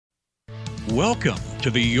Welcome to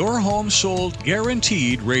the Your Home Sold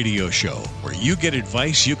Guaranteed radio show, where you get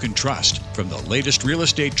advice you can trust, from the latest real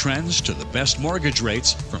estate trends to the best mortgage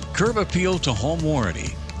rates, from curb appeal to home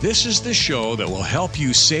warranty. This is the show that will help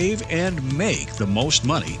you save and make the most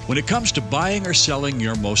money when it comes to buying or selling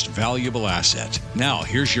your most valuable asset. Now,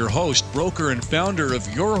 here's your host, broker, and founder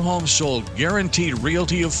of Your Home Sold Guaranteed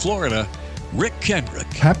Realty of Florida, Rick Kendrick.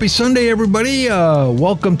 Happy Sunday, everybody.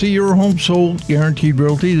 Welcome to Your Home Sold Guaranteed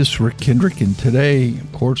Realty. This is Rick Kendrick, and today,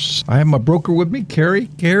 of course, I have my broker with me, Carrie.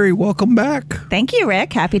 Carrie, welcome back. Thank you,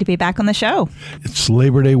 Rick. Happy to be back on the show. It's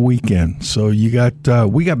Labor Day weekend, so we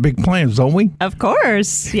got big plans, don't we? Of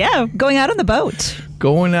course. Yeah, going out on the boat.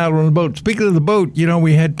 Going out on the boat. Speaking of the boat,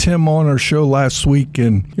 we had Tim on our show last week,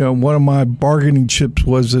 and one of my bargaining chips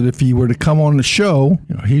was that if he were to come on the show,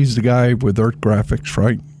 he's the guy with Earth Graphics,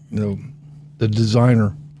 right? The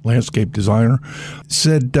designer, landscape designer,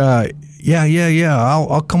 said,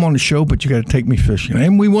 I'll come on the show, but you got to take me fishing.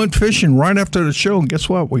 And we went fishing right after the show, and guess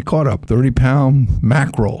what? We caught a 30-pound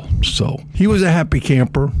mackerel. So he was a happy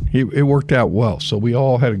camper. It worked out well. So we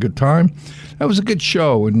all had a good time. That was a good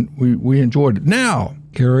show, and we enjoyed it. Now,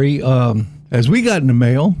 Carrie, as we got in the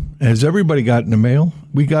mail, as everybody got in the mail,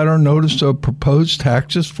 we got our notice of proposed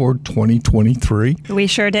taxes for 2023. We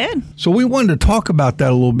sure did. So we wanted to talk about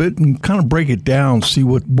that a little bit and kind of break it down, see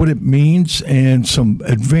what it means and some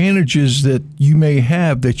advantages that you may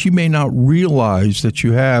have that you may not realize that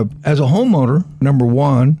you have as a homeowner, number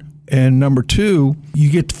one. And number two, you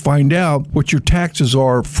get to find out what your taxes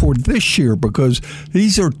are for this year, because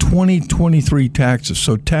these are 2023 taxes.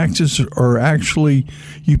 So taxes are actually,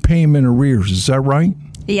 you pay them in arrears. Is that right?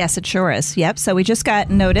 Yes, it sure is. Yep. So we just got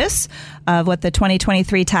notice of what the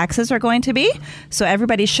 2023 taxes are going to be. So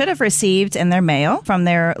everybody should have received in their mail from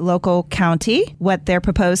their local county what their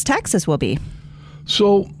proposed taxes will be.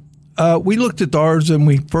 So we looked at ours, and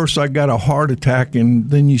I got a heart attack, and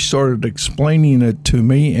then you started explaining it to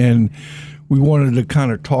me, and we wanted to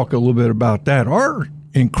kind of talk a little bit about that. Our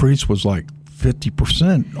increase was like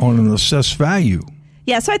 50% on an assessed value.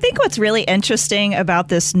 Yeah, so I think what's really interesting about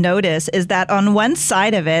this notice is that on one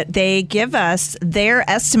side of it, they give us their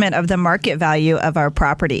estimate of the market value of our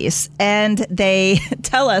properties, and they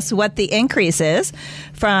tell us what the increase is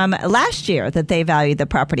from last year that they valued the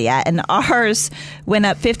property at, and ours went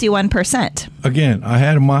up 51%. Again, I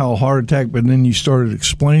had a mild heart attack, but then you started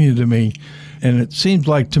explaining to me, and it seems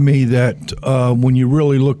like to me that when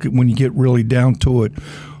you get really down to it,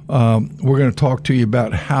 we're going to talk to you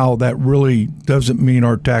about how that really doesn't mean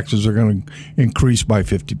our taxes are going to increase by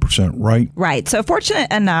 50%, right? Right. So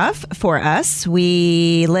fortunate enough for us,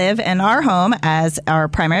 we live in our home as our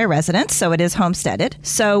primary residence, so it is homesteaded.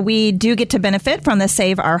 So we do get to benefit from the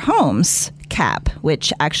Save Our Homes cap,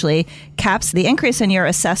 which actually caps the increase in your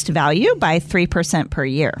assessed value by 3% per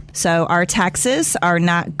year. So our taxes are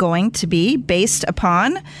not going to be based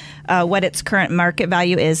upon what its current market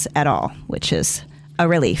value is at all, which is a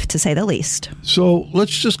relief, to say the least. So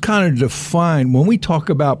let's just kind of define, when we talk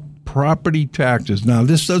about property taxes, now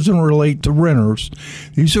this doesn't relate to renters.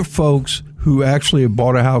 These are folks who actually have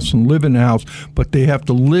bought a house and live in the house, but they have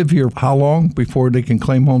to live here how long before they can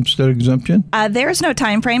claim homestead exemption? There's no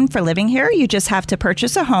time frame for living here. You just have to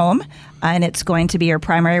purchase a home, and it's going to be your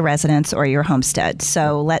primary residence or your homestead.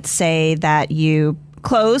 So let's say that you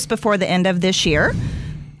close before the end of this year,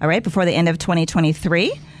 all right, before the end of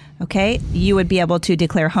 2023. Okay, you would be able to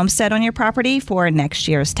declare homestead on your property for next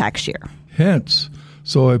year's tax year. Hence,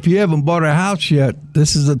 so if you haven't bought a house yet,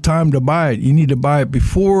 this is the time to buy it. You need to buy it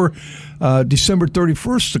before December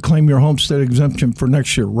 31st to claim your homestead exemption for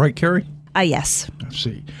next year. Right, Carrie? Yes. I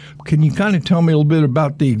see. Can you kind of tell me a little bit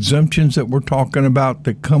about the exemptions that we're talking about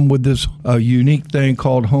that come with this unique thing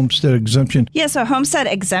called homestead exemption? Yeah, so homestead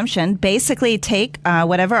exemption, basically take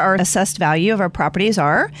whatever our assessed value of our properties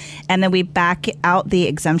are, and then we back out the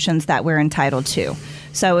exemptions that we're entitled to.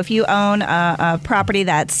 So if you own a property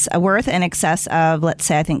that's worth in excess of, let's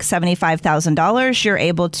say, I think $75,000, you're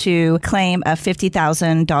able to claim a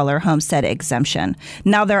 $50,000 homestead exemption.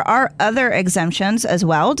 Now, there are other exemptions as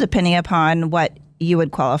well, depending upon what you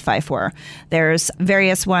would qualify for. There's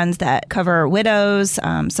various ones that cover widows,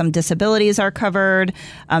 some disabilities are covered,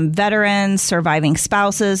 veterans, surviving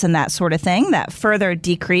spouses, and that sort of thing that further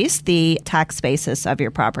decrease the tax basis of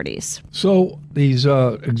your properties. So these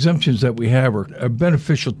exemptions that we have are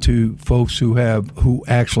beneficial to folks who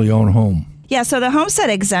actually own a home. Yeah, so the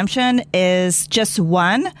homestead exemption is just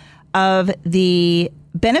one of the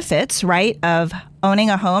benefits, right, of owning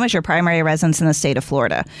a home as your primary residence in the state of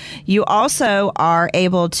Florida. You also are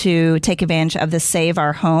able to take advantage of the Save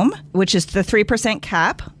Our Home, which is the 3%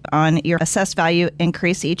 cap on your assessed value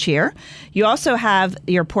increase each year. You also have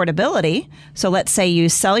your portability. So let's say you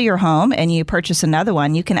sell your home and you purchase another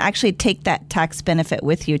one, you can actually take that tax benefit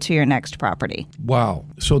with you to your next property. Wow.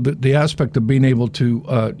 So the aspect of being able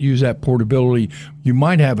to use that portability, you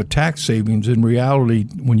might have a tax savings in reality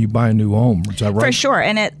when you buy a new home. Is that right? For sure.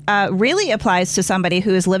 And it really applies to somebody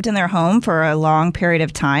who has lived in their home for a long period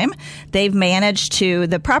of time. They've managed to,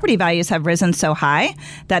 the property values have risen so high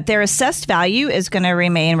that their assessed value is going to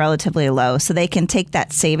remain relatively low. So they can take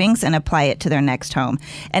that savings and apply it to their next home.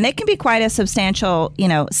 And it can be quite a substantial,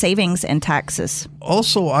 savings in taxes.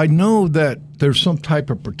 Also, I know that there's some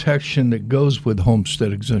type of protection that goes with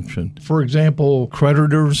homestead exemption. For example,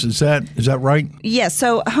 creditors, is that right? Yes.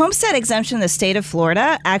 So homestead exemption in the state of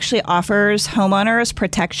Florida actually offers homeowners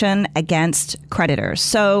protection against creditors.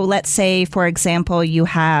 So let's say, for example, you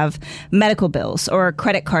have medical bills or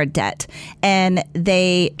credit card debt, and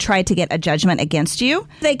they try to get a judgment against you.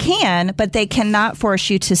 They can, but they cannot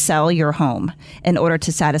force you to sell your home in order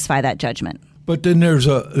to satisfy that judgment. But then there's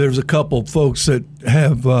a couple of folks that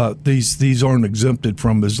have these aren't exempted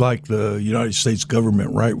from, is like the United States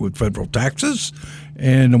government, right, with federal taxes,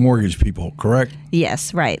 and the mortgage people, correct?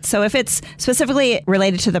 Yes, right. So if it's specifically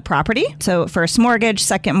related to the property, so first mortgage,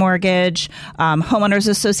 second mortgage, homeowners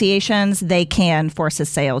associations, they can force a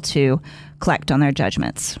sale to collect on their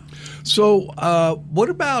judgments. So what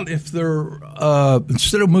about if they're,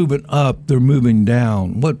 instead of moving up, they're moving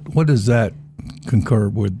down? What does that concur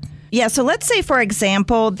with? Yeah, so let's say, for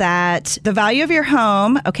example, that the value of your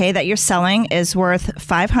home, that you're selling is worth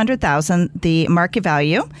 $500,000, the market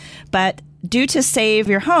value, but due to Save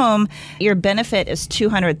Your Home, your benefit is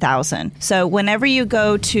 $200,000. So whenever you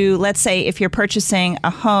go to, let's say, if you're purchasing a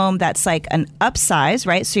home that's like an upsize,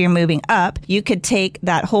 right? So you're moving up, you could take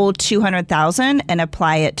that whole $200,000 and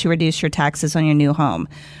apply it to reduce your taxes on your new home.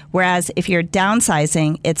 Whereas if you're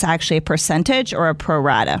downsizing, it's actually a percentage or a pro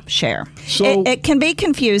rata share. So it can be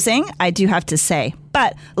confusing, I do have to say.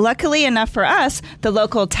 But luckily enough for us, the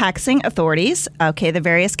local taxing authorities, the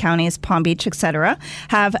various counties, Palm Beach, etc.,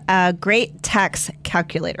 have a great tax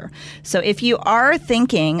calculator. So if you are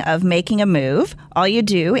thinking of making a move, all you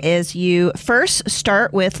do is you first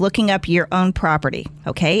start with looking up your own property,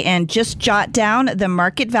 and just jot down the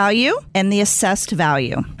market value and the assessed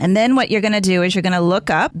value. And then what you're going to do is you're going to look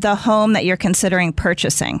up the home that you're considering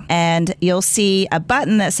purchasing, and you'll see a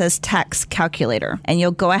button that says tax calculator. And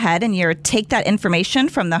you'll go ahead and you'll take that information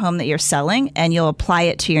from the home that you're selling and you'll apply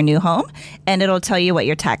it to your new home, and it'll tell you what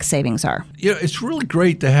your tax savings are. It's really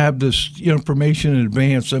great to have this information in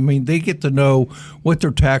advance. I mean, they get to know what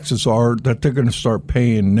their taxes are that they're going to start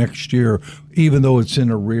paying next year, even though it's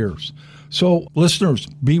in arrears. So, listeners,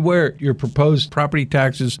 beware. Your proposed property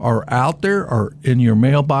taxes are out there or in your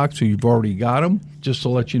mailbox, or you've already got them. Just to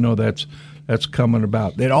let you know that's coming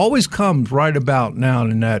about. It always comes right about now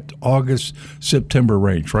in that August, September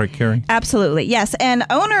range, right, Carrie? Absolutely, yes. And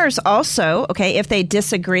owners also, if they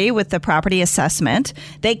disagree with the property assessment,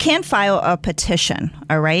 they can file a petition,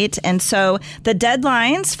 all right? And so the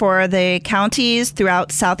deadlines for the counties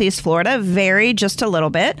throughout Southeast Florida vary just a little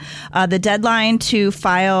bit. The deadline to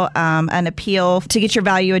file an appeal to get your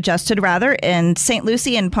value adjusted, in St.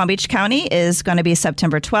 Lucie and Palm Beach County is going to be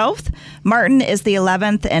September 12th. Martin is the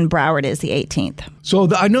 11th, and Broward is the 18th.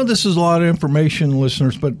 So I know this is a lot of information,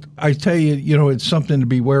 listeners, but I tell you, it's something to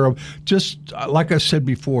be aware of. Just like I said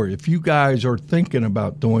before, if you guys are thinking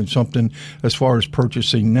about doing something as far as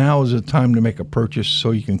purchasing, now is the time to make a purchase so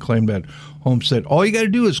you can claim that homestead. All you got to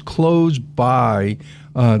do is close by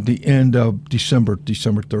the end of December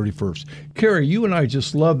 31st. Carrie, you and I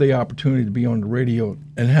just love the opportunity to be on the radio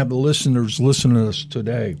and have the listeners listen to us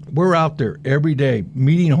today. We're out there every day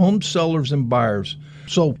meeting home sellers and buyers.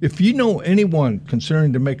 So if you know anyone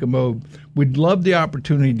considering to make a move, we'd love the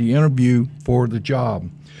opportunity to interview for the job.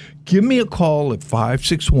 Give me a call at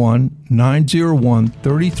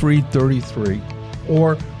 561-901-3333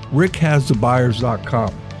 or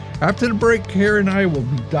rickhasthebuyers.com. After the break, Carrie and I will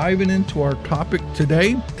be diving into our topic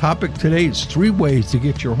today. Topic today is 3 ways to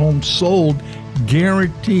get your home sold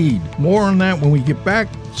guaranteed. More on that when we get back.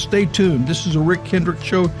 Stay tuned. This is a Rick Kendrick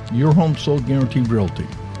Show, your home sold guaranteed realty.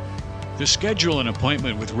 To schedule an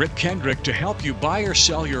appointment with Rick Kendrick to help you buy or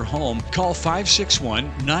sell your home, call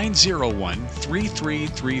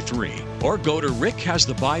 561-901-3333 or go to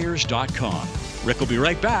rickhasthebuyers.com. Rick will be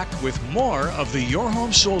right back with more of the Your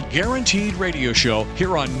Home Sold Guaranteed radio show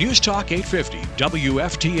here on News Talk 850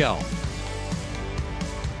 WFTL.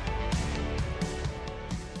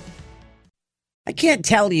 I can't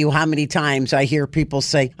tell you how many times I hear people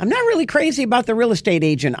say, I'm not really crazy about the real estate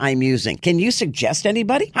agent I'm using. Can you suggest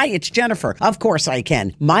anybody? Hi, it's Jennifer. Of course I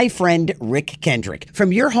can. My friend Rick Kendrick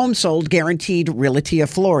from Your Home Sold Guaranteed Realty of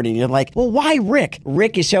Florida. And you're like, well, why Rick?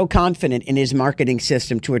 Rick is so confident in his marketing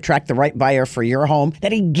system to attract the right buyer for your home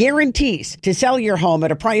that he guarantees to sell your home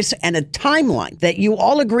at a price and a timeline that you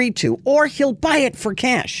all agreed to, or he'll buy it for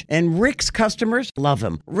cash. And Rick's customers love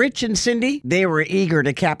him. Rich and Cindy, they were eager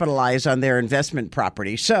to capitalize on their investment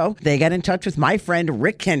property, so they got in touch with my friend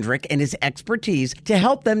Rick Kendrick and his expertise to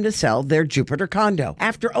help them to sell their Jupiter condo.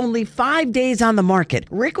 After only 5 days on the market,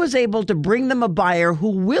 Rick was able to bring them a buyer who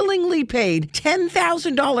willingly paid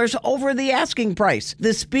 $10,000 over the asking price.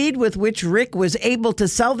 The speed with which Rick was able to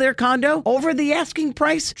sell their condo over the asking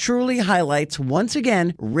price truly highlights once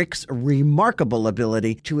again Rick's remarkable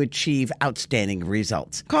ability to achieve outstanding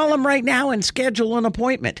results. Call him right now and schedule an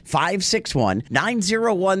appointment.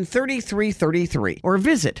 561-901-3333 or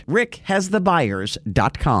visit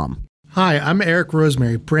rickhasthebuyers.com. Hi, I'm Eric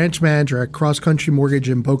Rosemary, branch manager at Cross Country Mortgage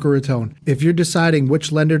in Boca Raton. If you're deciding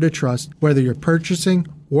which lender to trust, whether you're purchasing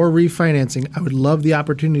or refinancing, I would love the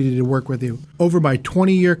opportunity to work with you. Over my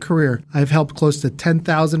 20-year career, I've helped close to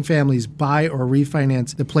 10,000 families buy or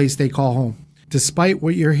refinance the place they call home. Despite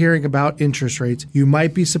what you're hearing about interest rates, you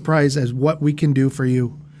might be surprised at what we can do for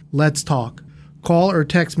you. Let's talk. Call or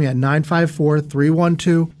text me at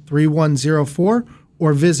 954-312-3104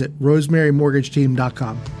 or visit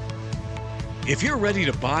rosemarymortgageteam.com. If you're ready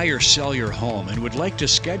to buy or sell your home and would like to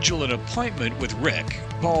schedule an appointment with Rick,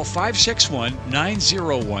 call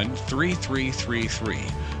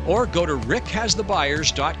 561-901-3333 or go to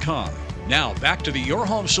rickhasthebuyers.com. Now, back to the Your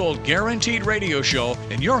Home Sold Guaranteed radio show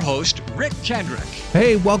and your host, Rick Kendrick.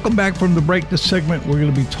 Hey, welcome back from the break. This segment, we're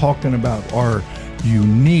going to be talking about our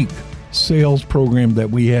unique sales program that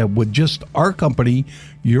we have with just our company,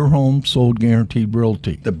 Your Home Sold Guaranteed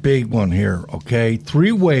Realty. The big one here, okay?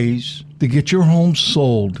 3 ways to get your home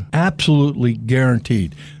sold absolutely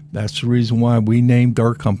guaranteed. That's the reason why we named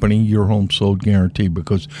our company Your Home Sold Guaranteed,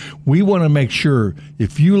 because we want to make sure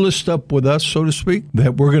if you list up with us, so to speak,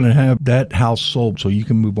 that we're going to have that house sold so you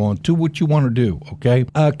can move on to what you want to do, okay?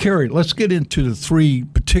 Carrie, let's get into the 3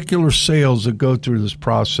 particular sales that go through this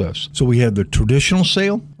process. So we have the traditional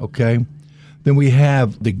sale, okay? Then we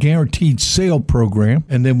have the guaranteed sale program,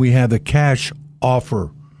 and then we have the cash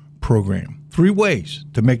offer program. 3 ways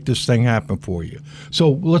to make this thing happen for you.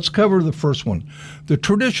 So let's cover the first one, the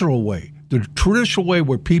traditional way. The traditional way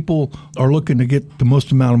where people are looking to get the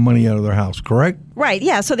most amount of money out of their house, correct? Right,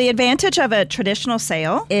 yeah. So the advantage of a traditional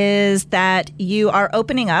sale is that you are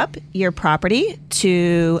opening up your property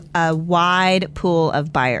to a wide pool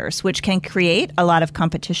of buyers, which can create a lot of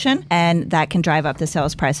competition, and that can drive up the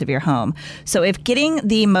sales price of your home. So if getting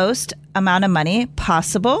the most amount of money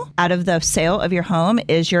possible out of the sale of your home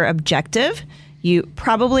is your objective, you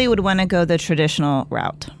probably would want to go the traditional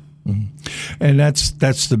route. Mm-hmm. And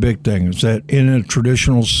that's the big thing, is that in a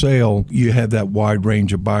traditional sale, you have that wide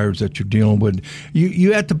range of buyers that you're dealing with.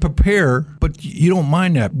 You have to prepare, but you don't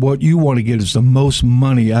mind that. What you want to get is the most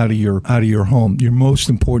money out of your home. Your most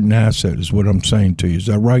important asset is what I'm saying to you. Is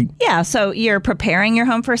that right? Yeah. So you're preparing your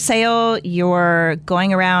home for sale. You're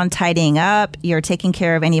going around tidying up. You're taking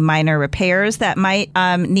care of any minor repairs that might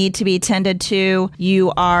need to be tended to.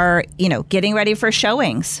 You are, getting ready for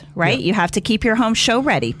showings, right? Yeah. You have to keep your home show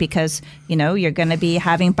ready because you're going to be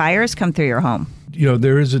having buyers come through your home.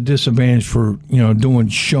 There is a disadvantage for, doing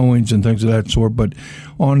showings and things of that sort. But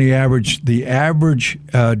on the average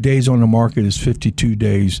days on the market is 52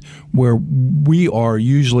 days, where we are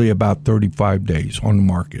usually about 35 days on the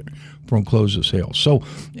market from close to sale. So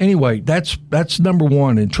anyway, that's number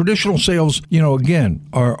one. And traditional sales, again,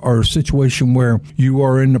 are a situation where you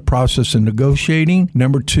are in the process of negotiating.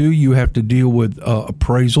 Number 2, you have to deal with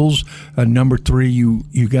appraisals. Number 3,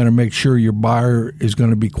 you got to make sure your buyer is going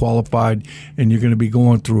to be qualified, and you're going to be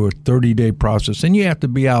going through a 30-day process. And you have to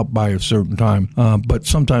be out by a certain time, but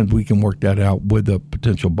sometimes we can work that out with a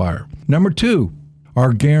potential buyer. Number 2,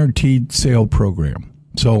 our guaranteed sale program.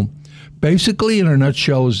 So basically, in a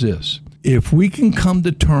nutshell, is this. If we can come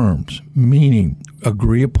to terms, meaning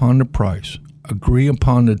agree upon the price, agree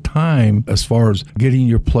upon the time as far as getting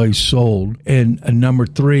your place sold, and number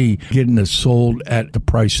 3, getting it sold at the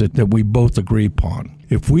price that we both agree upon.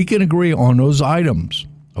 If we can agree on those items,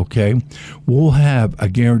 okay, we'll have a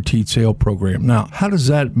guaranteed sale program. Now, how does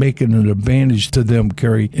that make it an advantage to them,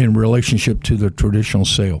 Carrie, in relationship to the traditional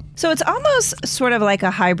sale? So it's almost sort of like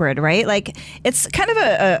a hybrid, right? Like it's kind of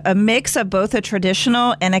a mix of both a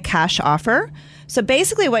traditional and a cash offer. So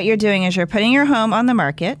basically what you're doing is you're putting your home on the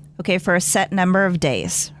market, okay, for a set number of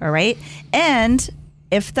days, all right? And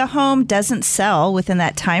if the home doesn't sell within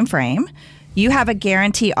that time frame, you have a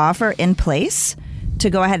guarantee offer in place to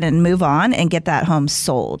go ahead and move on and get that home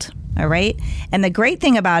sold. All right. And the great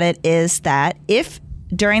thing about it is that if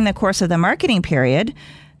during the course of the marketing period,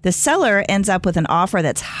 the seller ends up with an offer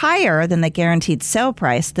that's higher than the guaranteed sale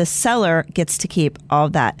price, the seller gets to keep all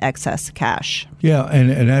that excess cash. Yeah,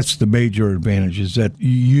 and that's the major advantage is that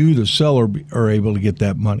you, the seller, are able to get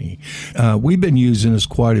that money. We've been using this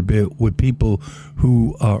quite a bit with people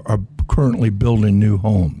who are currently building new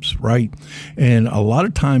homes, right? And a lot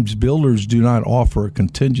of times builders do not offer a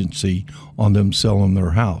contingency on them selling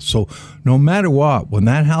their house. So no matter what, when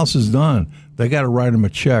that house is done, they got to write them a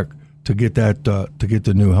check to get that to get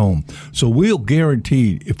the new home. So we'll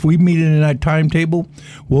guarantee, if we meet in that timetable,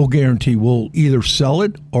 we'll guarantee we'll either sell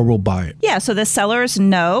it or we'll buy it. Yeah, so the sellers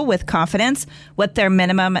know with confidence what their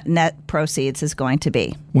minimum net proceeds is going to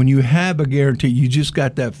be. When you have a guarantee, you just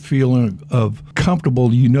got that feeling of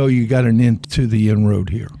comfortable, you know you got an end to the inroad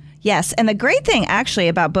here. Yes, and the great thing actually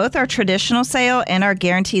about both our traditional sale and our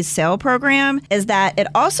guaranteed sale program is that it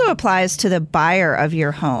also applies to the buyer of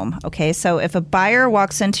your home. Okay, so if a buyer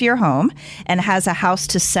walks into your home and has a house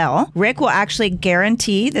to sell, Rick will actually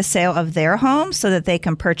guarantee the sale of their home so that they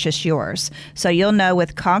can purchase yours. So you'll know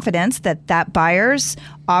with confidence that that buyer's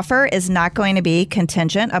offer is not going to be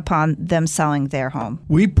contingent upon them selling their home.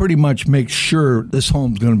 We pretty much make sure this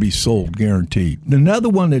home's going to be sold, guaranteed. Another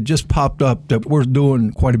one that just popped up that we're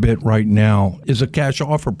doing quite a bit right now is a cash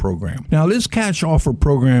offer program. Now, this cash offer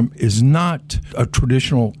program is not a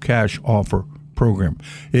traditional cash offer program.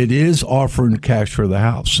 It is offering cash for the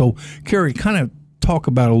house. So, Carrie, kind of talk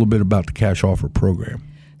about a little bit about the cash offer program.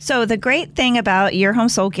 So the great thing about Your Home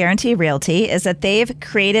Sold Guarantee Realty is that they've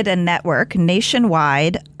created a network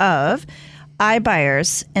nationwide of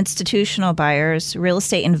iBuyers, institutional buyers, real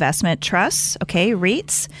estate investment trusts, okay,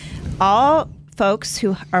 REITs, all folks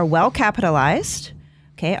who are well capitalized,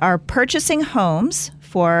 okay, are purchasing homes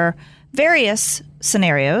for various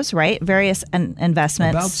scenarios, right? Various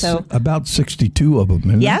investments. About 62 of them.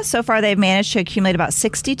 Isn't yeah. it? So far, they've managed to accumulate about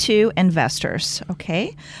 62 investors.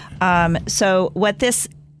 Okay. So what this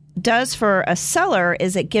does for a seller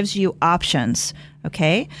is it gives you options.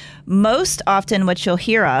 Okay. Most often what you'll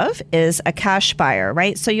hear of is a cash buyer,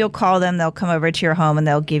 right? So you'll call them, they'll come over to your home and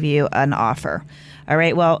they'll give you an offer. All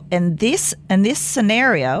right. Well, in this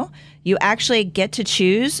scenario, you actually get to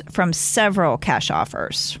choose from several cash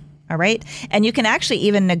offers. All right. And you can actually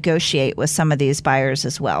even negotiate with some of these buyers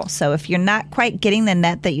as well. So if you're not quite getting the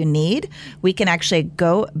net that you need, we can actually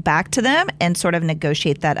go back to them and sort of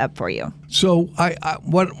negotiate that up for you. So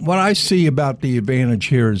what I see about the advantage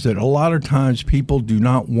here is that a lot of times people do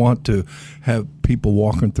not want to have people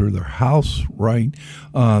walking through their house, right?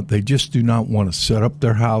 They just do not want to set up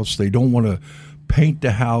their house. They don't want to paint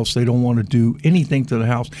the house. They don't want to do anything to the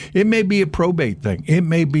house. It may be a probate thing. It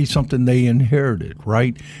may be something they inherited,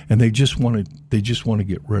 right? And they just want to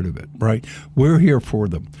get rid of it, right? We're here for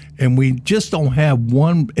them. And we just don't have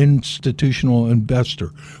one institutional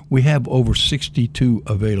investor. We have over 62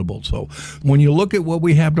 available. So when you look at what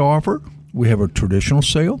we have to offer, we have a traditional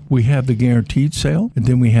sale, we have the guaranteed sale, and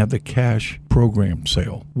then we have the cash program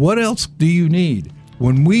sale. What else do you need?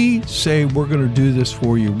 When we say we're going to do this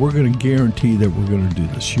for you, we're going to guarantee that we're going to do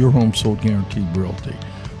this. Your Home Sold Guaranteed Realty.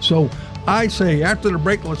 So I say after the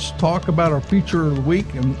break, let's talk about our feature of the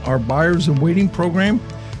week and our buyers in waiting program.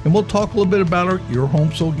 And we'll talk a little bit about our Your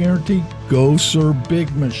Home Sold Guaranteed Go Serve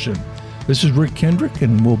Big mission. This is Rick Kendrick,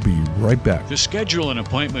 and we'll be right back. To schedule an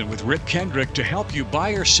appointment with Rick Kendrick to help you buy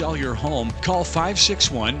or sell your home, call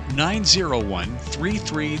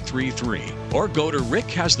 561-901-3333 or go to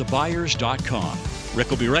rickhasthebuyers.com. Rick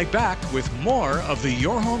will be right back with more of the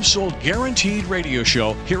Your Home Sold Guaranteed radio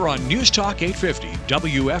show here on News Talk 850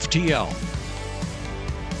 WFTL.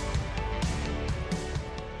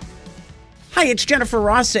 Hi, it's Jennifer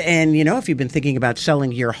Ross, and if you've been thinking about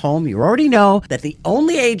selling your home, you already know that the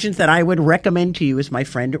only agent that I would recommend to you is my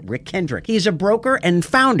friend Rick Kendrick. He's a broker and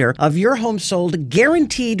founder of Your Home Sold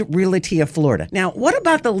Guaranteed Realty of Florida. Now, what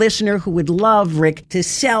about the listener who would love Rick to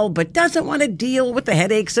sell but doesn't want to deal with the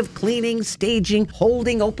headaches of cleaning, staging,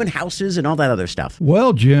 holding open houses, and all that other stuff?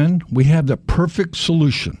 Well, Jen, we have the perfect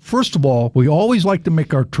solution. First of all, we always like to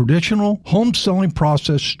make our traditional home selling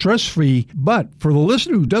process stress-free, but for the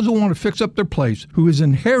listener who doesn't want to fix up their place, who has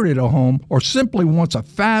inherited a home or simply wants a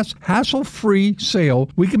fast, hassle-free sale,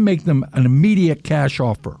 we can make them an immediate cash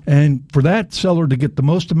offer. And for that seller to get the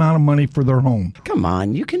most amount of money for their home. Come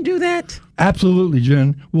on, you can do that? Absolutely,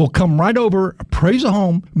 Jen. We'll come right over, appraise a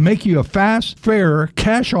home, make you a fast, fair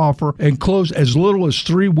cash offer, and close as little as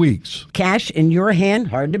 3 weeks. Cash in your hand,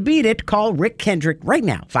 hard to beat it. Call Rick Kendrick right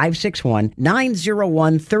now,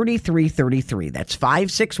 561-901-3333. That's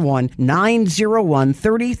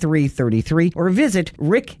 561-901-3333. Or visit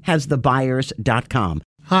rickhasthebuyers.com.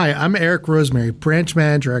 Hi, I'm Eric Rosemary, branch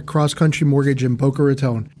manager at Cross Country Mortgage in Boca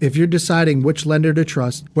Raton. If you're deciding which lender to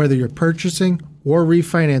trust, whether you're purchasing or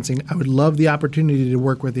refinancing, I would love the opportunity to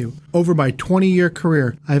work with you. Over my 20-year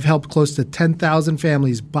career, I've helped close to 10,000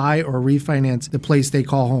 families buy or refinance the place they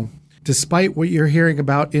call home. Despite what you're hearing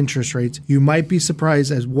about interest rates, you might be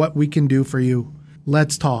surprised at what we can do for you.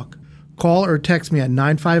 Let's talk. Call or text me at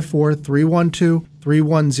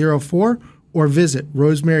 954-312-3104 or visit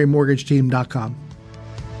rosemarymortgageteam.com.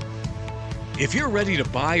 If you're ready to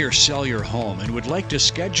buy or sell your home and would like to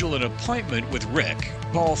schedule an appointment with Rick,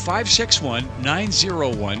 call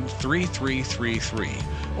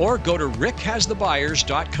 561-901-3333 or go to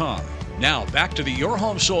rickhasthebuyers.com. Now back to the Your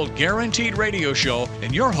Home Sold Guaranteed radio show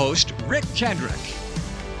and your host, Rick Kendrick.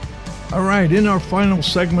 All right, in our final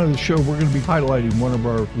segment of the show, we're going to be highlighting one of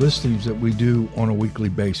our listings that we do on a weekly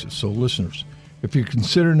basis. So listeners, if you're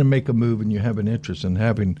considering to make a move and you have an interest in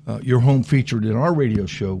having your home featured in our radio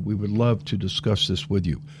show, we would love to discuss this with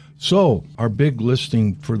you. So our big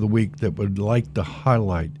listing for the week that would like to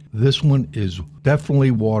highlight, this one is definitely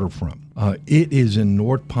waterfront. It is in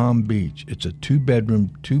North Palm Beach. It's a 2-bedroom,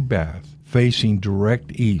 2-bath, facing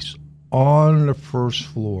direct east on the first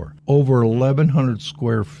floor, over 1,100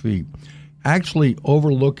 square feet, actually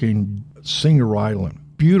overlooking Singer Island.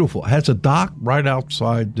 Beautiful. Has a dock right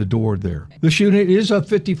outside the door there. This unit is a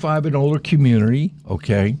 55 and older community,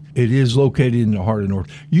 okay? It is located in the heart of North.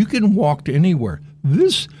 You can walk to anywhere.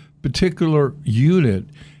 This particular unit,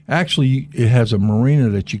 actually, it has a marina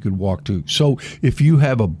that you could walk to. So if you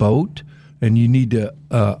have a boat and you need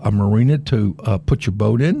a marina to put your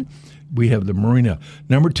boat in, we have the marina.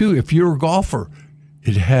 Number 2, if you're a golfer,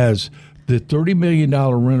 it has the $30 million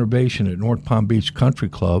renovation at North Palm Beach Country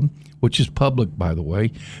Club, which is public, by the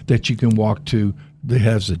way, that you can walk to. That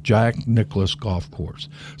has the Jack Nicklaus Golf Course.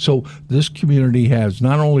 So this community has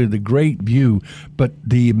not only the great view, but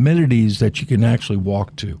the amenities that you can actually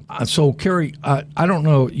walk to. So, Carrie, I don't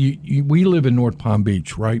know, we live in North Palm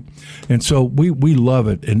Beach, right? And so we love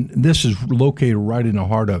it, and this is located right in the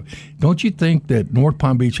heart of it. Don't you think that North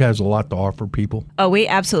Palm Beach has a lot to offer people? Oh, we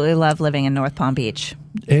absolutely love living in North Palm Beach.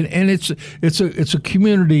 And it's a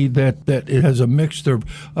community that it has a mixture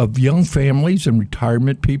of young families and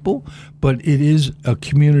retirement people, but it is a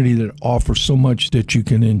community that offers so much that you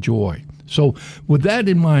can enjoy. So with that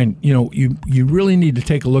in mind, you really need to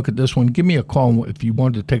take a look at this one. Give me a call if you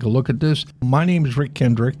want to take a look at this. My name is Rick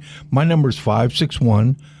Kendrick. My number is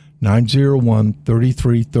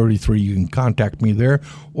 561-901-3333. You can contact me there,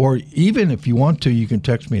 or even if you want to, you can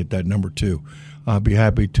text me at that number too. I'll be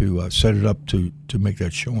happy to set it up to make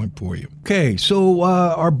that showing for you. Okay, so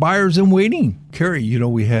our buyers in waiting. Carrie,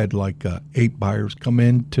 we had like 8 buyers come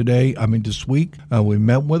in this week. We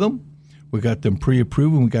met with them. We got them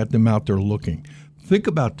pre-approved, and we got them out there looking. Think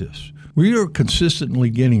about this. We are consistently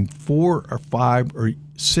getting 4 or 5 or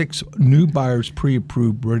 6 new buyers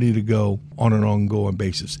pre-approved, ready to go on an ongoing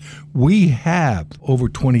basis. We have over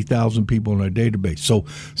 20,000 people in our database. So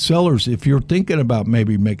sellers, if you're thinking about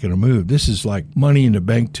maybe making a move, this is like money in the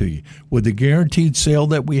bank to you. With the guaranteed sale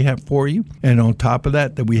that we have for you, and on top of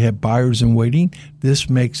that we have buyers in waiting, this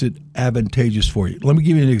makes it advantageous for you. Let me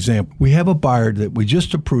give you an example. We have a buyer that we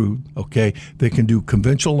just approved, okay? They can do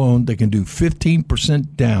conventional loan. They can do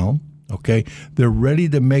 15% down, okay? They're ready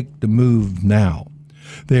to make the move now.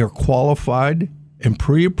 They are qualified and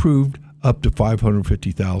pre-approved up to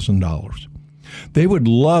 $550,000. They would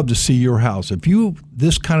love to see your house. If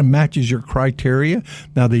this kind of matches your criteria,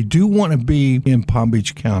 now they do want to be in Palm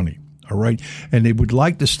Beach County, all right? And they would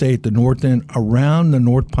like to stay at the north end, around the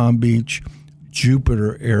North Palm Beach,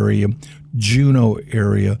 Jupiter area, Juneau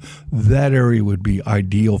area. That area would be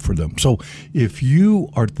ideal for them. So if you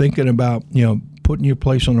are thinking about, putting your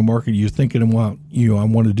place on the market, you're thinking, I want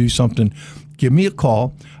to do something, give me a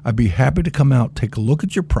call. I'd be happy to come out, take a look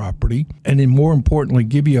at your property, and then more importantly,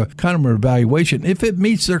 give you a kind of an evaluation. If it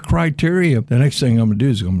meets their criteria, the next thing I'm going to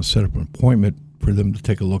do is I'm going to set up an appointment for them to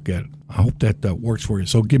take a look at it. I hope that works for you.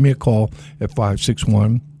 So give me a call at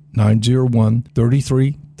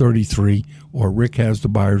 561-901-3333 or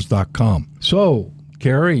rickhasthebuyers.com. So,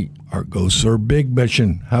 Carrie, our Go Serve Big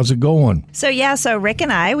mission. How's it going? So Rick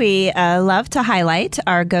and I, we love to highlight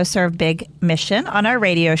our Go Serve Big mission on our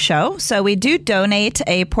radio show. So we do donate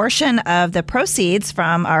a portion of the proceeds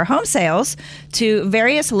from our home sales to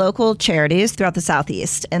various local charities throughout the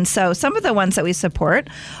Southeast. And so some of the ones that we support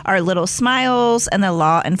are Little Smiles and the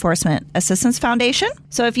Law Enforcement Assistance Foundation.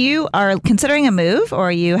 So if you are considering a move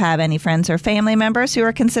or you have any friends or family members who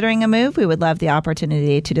are considering a move, we would love the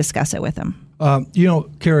opportunity to discuss it with them.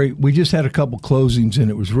 Carrie, we just had a couple closings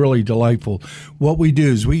and it was really delightful. What we do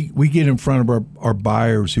is we get in front of our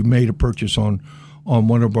buyers who made a purchase on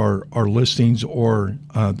one of our listings, or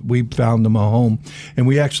we found them a home, and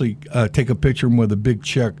we actually take a picture of them with a big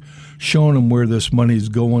check showing them where this money is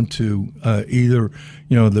going to, either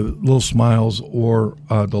the Little Smiles or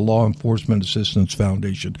the Law Enforcement Assistance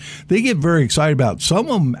Foundation. They get very excited about it. Some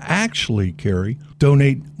of them actually, Carrie,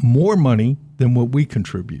 donate more money than what we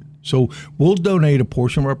contribute. So we'll donate a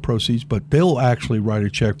portion of our proceeds, but they'll actually write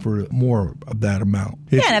a check for more of that amount.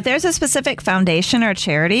 And if there's a specific foundation or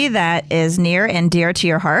charity that is near and dear to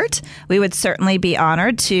your heart, we would certainly be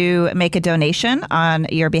honored to make a donation on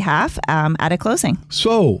your behalf at a closing.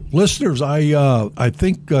 So, listeners, I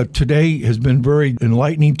think today has been very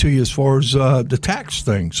enlightening to you as far as the tax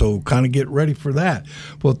thing. So kind of get ready for that.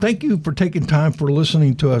 Well, thank you for taking time for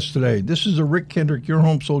listening to us today. This is a Rick Kendrick, Your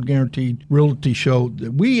Home Sold Guaranteed Realty Show.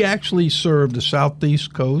 We actually serve the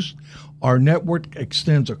Southeast Coast. Our network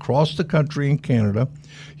extends across the country and Canada.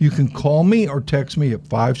 You can call me or text me at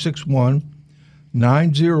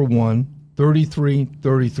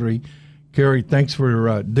 561-901-3333. Carrie, thanks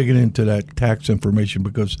for digging into that tax information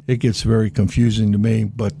because it gets very confusing to me,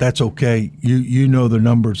 but that's okay. You know the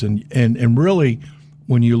numbers, and really,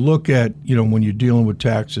 when you look at, when you're dealing with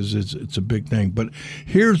taxes, it's a big thing. But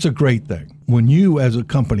here's the great thing. When you, as a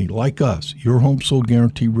company like us, Your Home Sold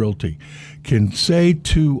Guarantee Realty, can say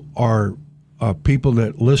to our people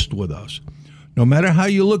that list with us, no matter how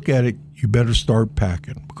you look at it, you better start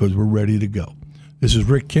packing because we're ready to go. This is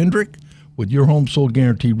Rick Kendrick with Your Home Sold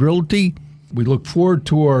Guarantee Realty. We look forward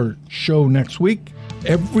to our show next week,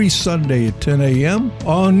 every Sunday at 10 a.m.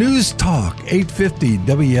 on News Talk 850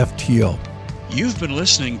 WFTL. You've been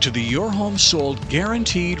listening to the Your Home Sold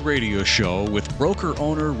Guaranteed radio show with broker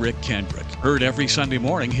owner Rick Kendrick. Heard every Sunday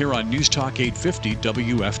morning here on News Talk 850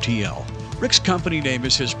 WFTL. Rick's company name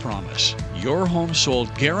is his promise, Your Home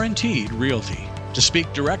Sold Guaranteed Realty. To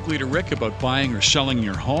speak directly to Rick about buying or selling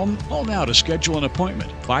your home, call now to schedule an appointment,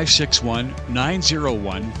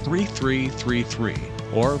 561-901-3333.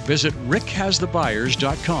 Or visit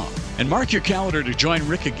rickhasthebuyers.com. And mark your calendar to join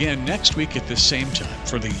Rick again next week at the same time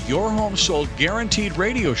for the Your Home Sold Guaranteed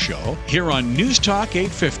radio show here on News Talk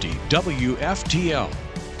 850 WFTL.